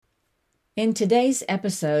In today's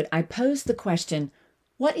episode, I posed the question,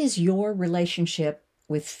 what is your relationship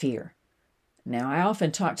with fear? Now, I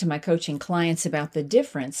often talk to my coaching clients about the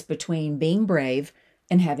difference between being brave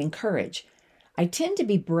and having courage. I tend to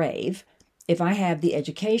be brave if I have the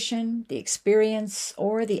education, the experience,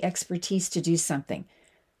 or the expertise to do something.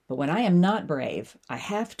 But when I am not brave, I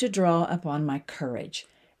have to draw upon my courage.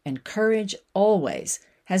 And courage always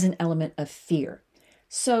has an element of fear.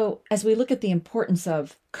 So, as we look at the importance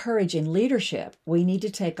of courage in leadership, we need to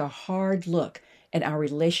take a hard look at our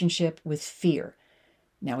relationship with fear.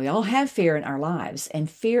 Now, we all have fear in our lives,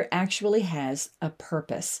 and fear actually has a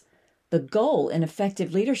purpose. The goal in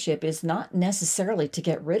effective leadership is not necessarily to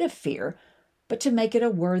get rid of fear, but to make it a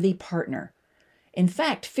worthy partner. In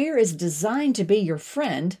fact, fear is designed to be your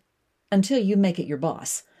friend until you make it your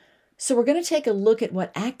boss. So we're going to take a look at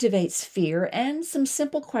what activates fear and some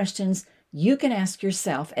simple questions you can ask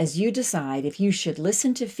yourself as you decide if you should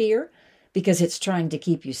listen to fear because it's trying to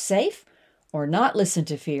keep you safe or not listen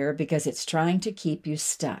to fear because it's trying to keep you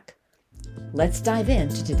stuck. Let's dive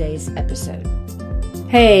into today's episode.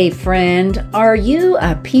 Hey friend, are you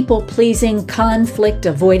a people-pleasing,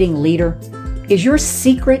 conflict-avoiding leader? Is your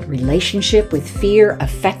secret relationship with fear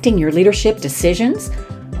affecting your leadership decisions?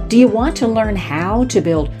 Do you want to learn how to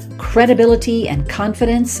build credibility and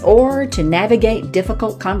confidence or to navigate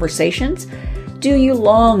difficult conversations? Do you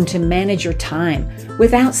long to manage your time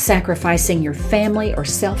without sacrificing your family or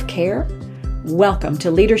self-care? Welcome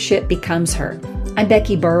to Leadership Becomes Her. I'm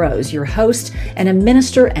Becky Burrows, your host and a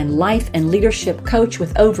minister and life and leadership coach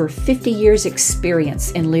with over 50 years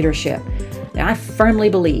experience in leadership. Now, I firmly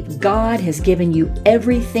believe God has given you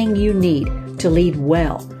everything you need to lead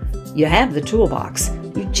well. You have the toolbox.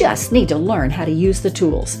 You just need to learn how to use the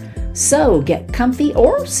tools. So get comfy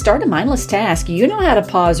or start a mindless task. You know how to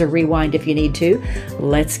pause or rewind if you need to.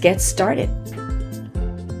 Let's get started.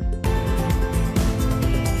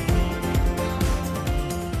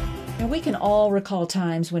 Now, we can all recall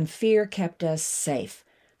times when fear kept us safe,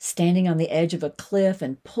 standing on the edge of a cliff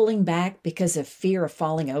and pulling back because of fear of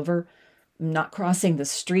falling over, not crossing the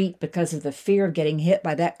street because of the fear of getting hit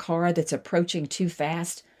by that car that's approaching too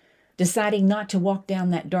fast, deciding not to walk down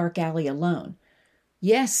that dark alley alone.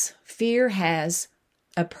 Yes, fear has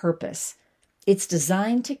a purpose. It's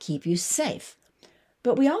designed to keep you safe.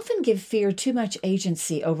 But we often give fear too much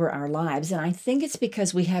agency over our lives, and I think it's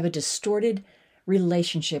because we have a distorted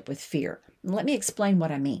relationship with fear. Let me explain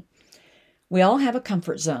what I mean. We all have a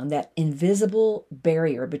comfort zone, that invisible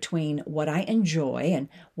barrier between what I enjoy and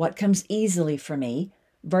what comes easily for me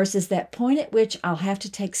versus that point at which I'll have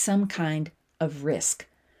to take some kind of risk.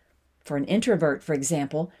 For an introvert, for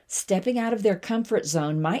example, stepping out of their comfort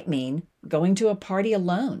zone might mean going to a party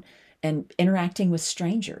alone and interacting with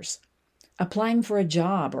strangers. Applying for a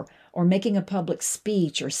job or making a public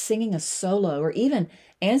speech or singing a solo or even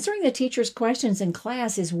answering the teacher's questions in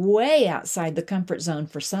class is way outside the comfort zone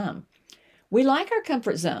for some. We like our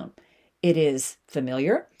comfort zone. It is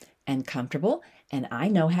familiar and comfortable, and I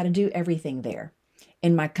know how to do everything there.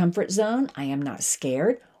 In my comfort zone, I am not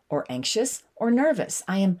scared or anxious or nervous.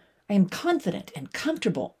 I am confident and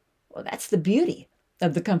comfortable. Well, that's the beauty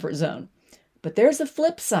of the comfort zone. But there's a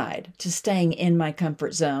flip side to staying in my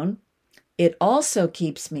comfort zone. It also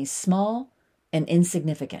keeps me small and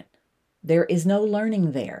insignificant. There is no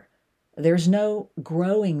learning there. There's no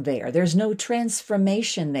growing there. There's no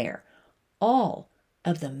transformation there. All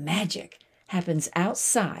of the magic happens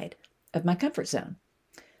outside of my comfort zone.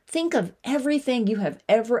 Think of everything you have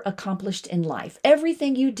ever accomplished in life,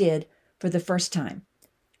 everything you did for the first time.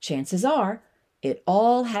 Chances are it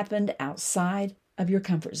all happened outside of your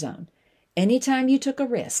comfort zone. Anytime you took a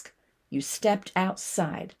risk, you stepped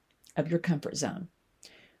outside of your comfort zone.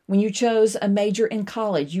 When you chose a major in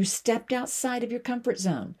college, you stepped outside of your comfort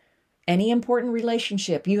zone. Any important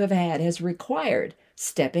relationship you have had has required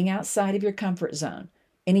stepping outside of your comfort zone.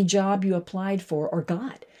 Any job you applied for or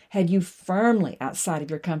got had you firmly outside of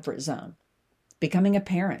your comfort zone. Becoming a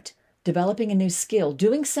parent, developing a new skill,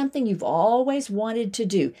 doing something you've always wanted to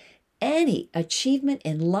do, any achievement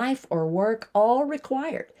in life or work, all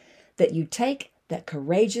required that you take that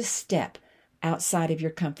courageous step outside of your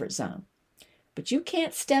comfort zone. But you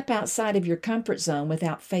can't step outside of your comfort zone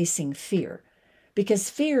without facing fear, because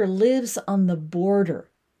fear lives on the border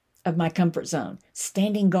of my comfort zone,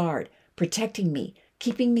 standing guard, protecting me,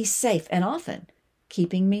 keeping me safe, and often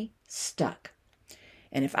keeping me stuck.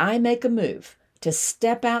 And if I make a move to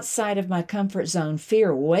step outside of my comfort zone,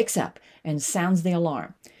 fear wakes up and sounds the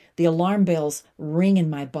alarm. The alarm bells ring in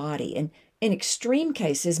my body, and in extreme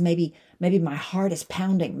cases, maybe Maybe my heart is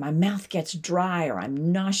pounding, my mouth gets dry, or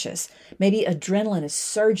I'm nauseous. Maybe adrenaline is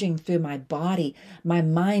surging through my body. My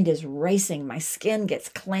mind is racing. My skin gets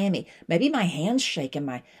clammy. Maybe my hands shake and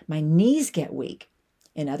my knees get weak.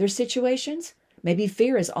 In other situations, maybe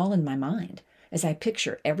fear is all in my mind as I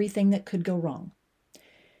picture everything that could go wrong.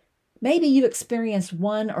 Maybe you experience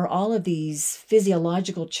one or all of these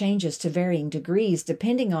physiological changes to varying degrees,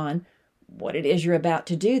 depending on what it is you're about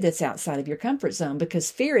to do that's outside of your comfort zone, because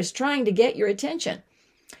fear is trying to get your attention.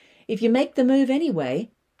 If you make the move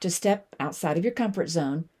anyway to step outside of your comfort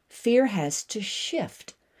zone, fear has to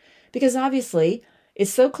shift. Because obviously, it's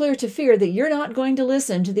so clear to fear that you're not going to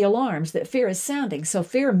listen to the alarms that fear is sounding. So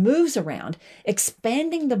fear moves around,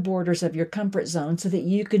 expanding the borders of your comfort zone so that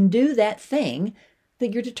you can do that thing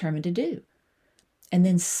that you're determined to do. And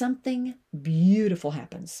then something beautiful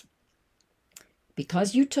happens.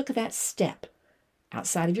 Because you took that step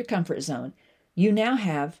outside of your comfort zone, you now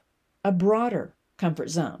have a broader comfort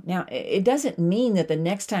zone. Now, it doesn't mean that the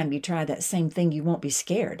next time you try that same thing, you won't be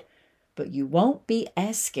scared, but you won't be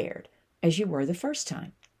as scared as you were the first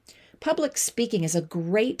time. Public speaking is a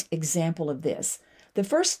great example of this. The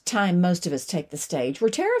first time most of us take the stage, we're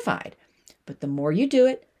terrified, but the more you do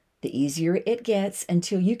it, the easier it gets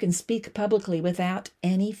until you can speak publicly without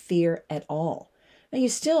any fear at all. Now, you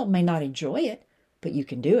still may not enjoy it, but you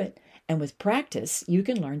can do it. And with practice, you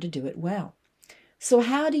can learn to do it well. So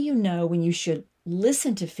how do you know when you should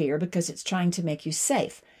listen to fear because it's trying to make you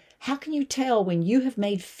safe? How can you tell when you have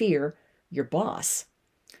made fear your boss?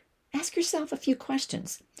 Ask yourself a few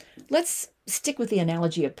questions. Let's stick with the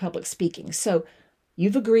analogy of public speaking. So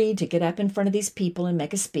you've agreed to get up in front of these people and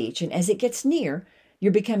make a speech. And as it gets near,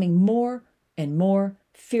 you're becoming more and more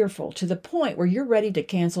fearful to the point where you're ready to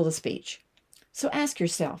cancel the speech. So ask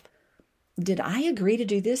yourself, did I agree to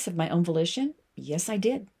do this of my own volition? Yes, I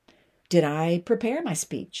did. Did I prepare my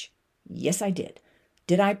speech? Yes, I did.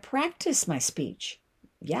 Did I practice my speech?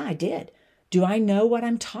 Yeah, I did. Do I know what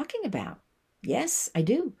I'm talking about? Yes, I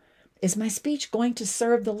do. Is my speech going to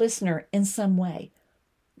serve the listener in some way?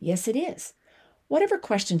 Yes, it is. Whatever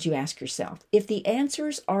questions you ask yourself, if the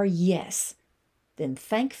answers are yes, then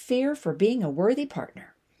thank fear for being a worthy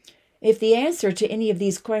partner. If the answer to any of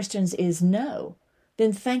these questions is no,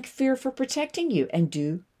 then thank fear for protecting you and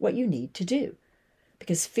do what you need to do.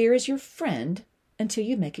 Because fear is your friend until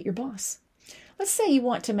you make it your boss. Let's say you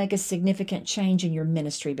want to make a significant change in your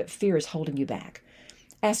ministry, but fear is holding you back.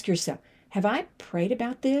 Ask yourself, have I prayed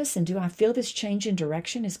about this, and do I feel this change in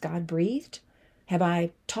direction is God breathed? Have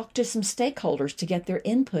I talked to some stakeholders to get their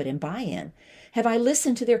input and buy-in? Have I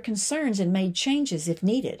listened to their concerns and made changes if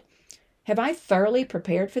needed? Have I thoroughly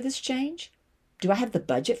prepared for this change? Do I have the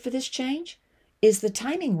budget for this change? Is the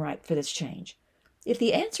timing right for this change? If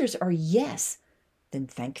the answers are yes, then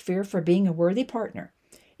thank fear for being a worthy partner.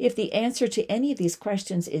 If the answer to any of these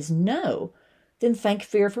questions is no, then thank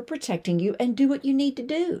fear for protecting you and do what you need to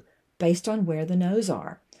do based on where the no's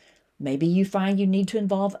are. Maybe you find you need to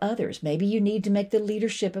involve others. Maybe you need to make the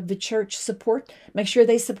leadership of the church make sure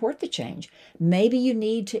they support the change. Maybe you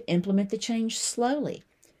need to implement the change slowly.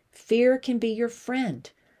 Fear can be your friend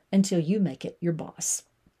until you make it your boss.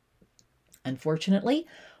 Unfortunately,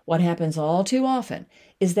 what happens all too often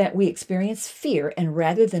is that we experience fear, and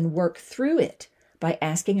rather than work through it by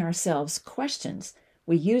asking ourselves questions,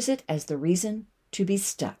 we use it as the reason to be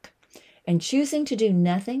stuck. And choosing to do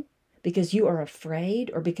nothing because you are afraid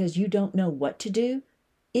or because you don't know what to do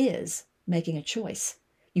is making a choice.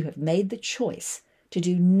 You have made the choice to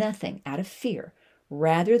do nothing out of fear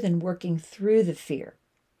rather than working through the fear.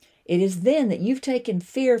 It is then that you've taken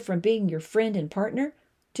fear from being your friend and partner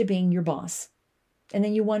to being your boss. And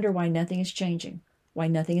then you wonder why nothing is changing, why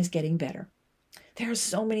nothing is getting better. There are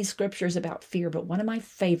so many scriptures about fear, but one of my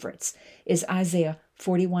favorites is Isaiah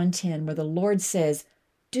 41:10, where the Lord says,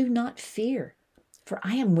 "Do not fear, for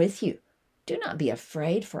I am with you. Do not be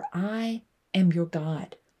afraid, for I am your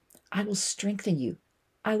God. I will strengthen you.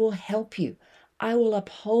 I will help you. I will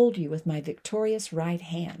uphold you with my victorious right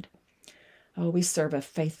hand." Oh, we serve a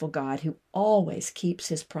faithful God who always keeps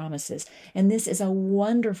his promises. And this is a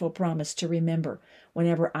wonderful promise to remember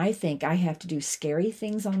whenever I think I have to do scary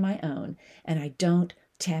things on my own and I don't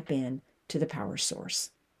tap in to the power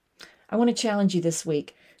source. I want to challenge you this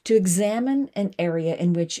week to examine an area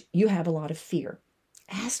in which you have a lot of fear.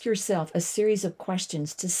 Ask yourself a series of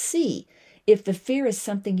questions to see if the fear is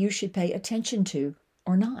something you should pay attention to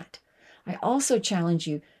or not. I also challenge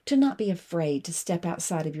you to not be afraid to step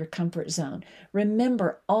outside of your comfort zone.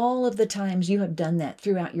 Remember all of the times you have done that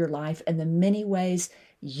throughout your life and the many ways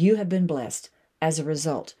you have been blessed as a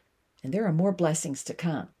result. And there are more blessings to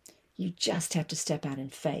come. You just have to step out in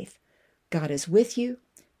faith. God is with you.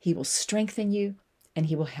 He will strengthen you, and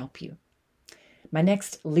He will help you. My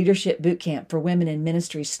next Leadership Bootcamp for Women in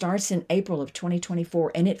Ministry starts in April of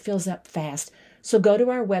 2024, and it fills up fast. So go to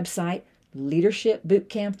our website,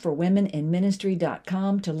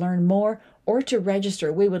 leadershipbootcampforwomeninministry.com, to learn more or to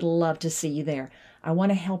register. We would love to see you there. I want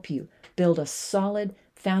to help you build a solid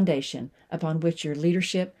foundation upon which your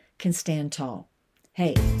leadership can stand tall.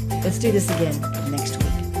 Hey, let's do this again next week.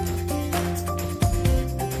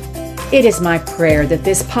 It is my prayer that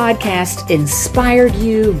this podcast inspired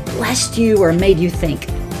you, blessed you, or made you think.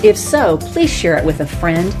 If so, please share it with a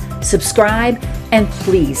friend, subscribe, and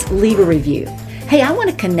please leave a review. Hey, I want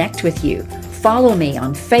to connect with you. Follow me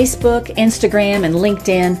on Facebook, Instagram, and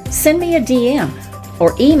LinkedIn. Send me a DM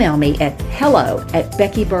or email me at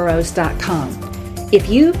hello@beckyburrows.com. If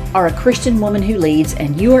you are a Christian woman who leads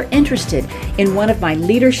and you are interested in one of my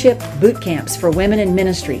leadership boot camps for women in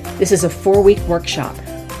ministry, this is a 4-week workshop,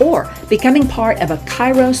 or becoming part of a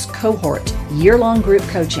Kairos cohort year-long group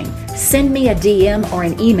coaching, send me a DM or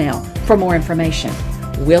an email for more information.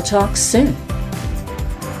 We'll talk soon.